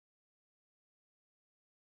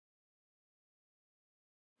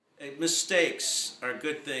Mistakes are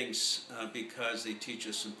good things because they teach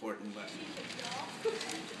us important lessons.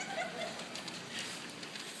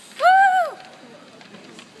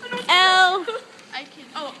 L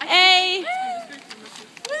A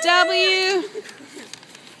W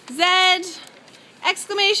Z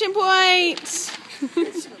exclamation point.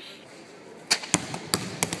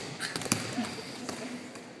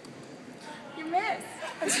 You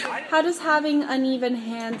missed. How does having uneven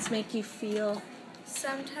hands make you feel?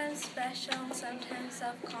 Sometimes special, sometimes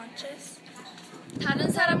self-conscious. 다른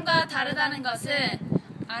사람과 다르다는 것은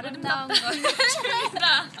아름다운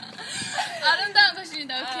것입니다. 아름다운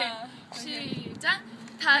것입니다. 오케이. 시작.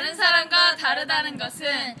 다른 사람과 다르다는 것은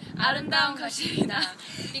아름다운 것입니다.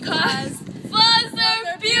 Because flaws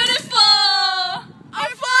are beautiful.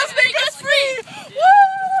 Our flaws make us free. Woo!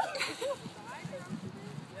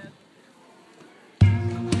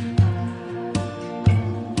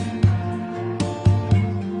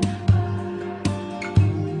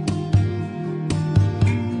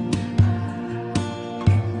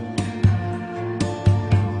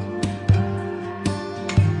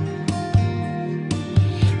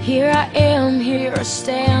 Here I am, here I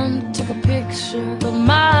stand. Took a picture of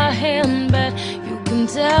my hand, but you can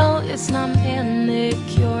tell it's not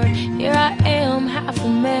manicured. Here I am, half a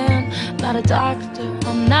man, not a doctor,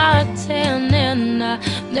 I'm not 10, and I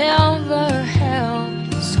never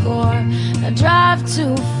held a score. I drive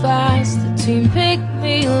too fast, the team picked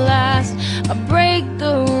me last. I break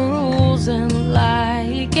the rules and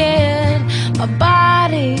like it. My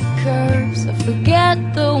body curves, I forget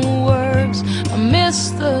the words. I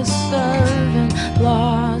missed the serve and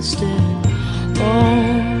lost it. Oh,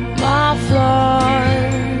 my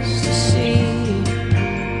flaws to see.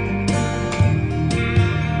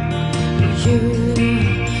 You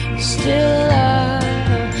still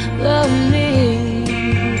love me.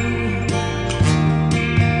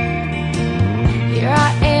 Here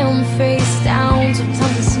I am, face down.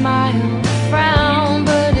 Sometimes I smile, frown,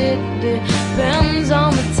 but it depends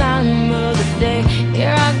on the time of the day.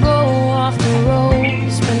 Here I go off the road,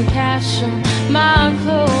 spend cash on my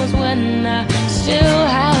clothes when I still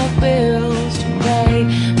have bills to pay.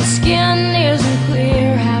 My skin isn't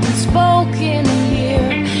clear, haven't spoken in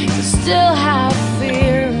years. I still have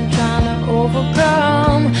fear I'm trying to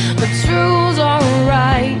overcome. My truths are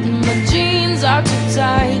right and my jeans are too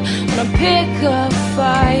tight. When I pick a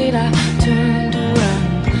fight, I turn to run.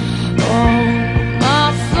 Oh,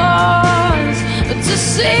 my flaws to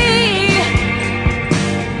see.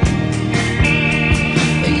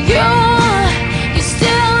 You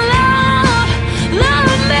still love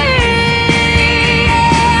me.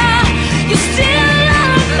 Yeah, you still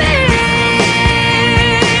love me.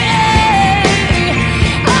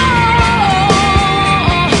 Oh,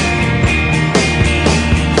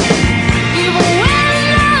 even when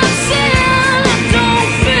I sin, I don't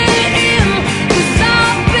fit in, 'cause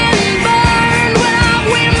I've been burned when I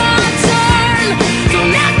wait my turn.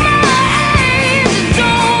 Don't act my age,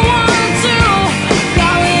 don't want to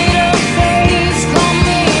call it a phase, call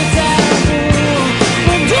me taboo.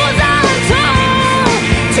 But those I'm told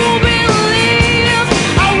to believe,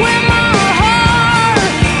 I wear my heart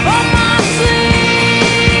on my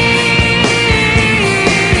sleeve.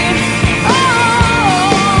 Oh,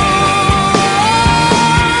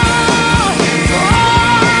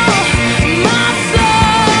 my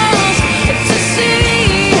flaws to see.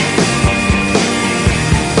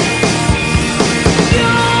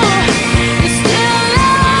 You still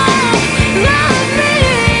love me.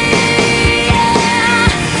 Yeah,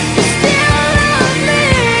 you still love me.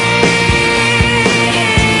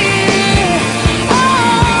 Oh,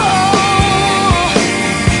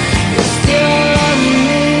 you still love me.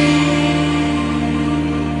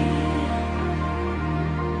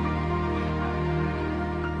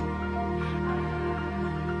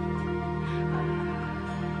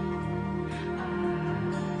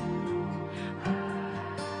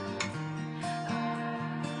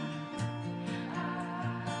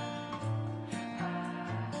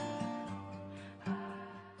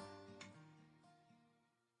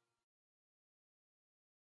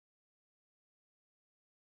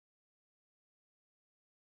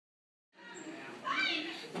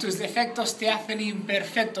 Tus defectos te hacen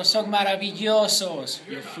imperfecto, son maravillosos.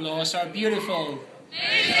 Your flaws are beautiful.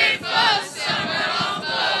 My flaws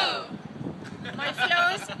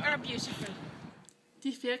are beautiful.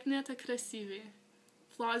 Defecten är krasivi.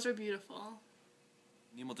 Flaws are beautiful.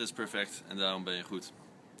 Niemand is perfect en daarom ben je goed.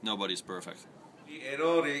 Nobody's perfect. Gli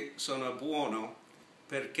errori sono buoni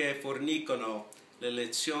perché forniscono le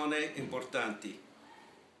lezioni importanti.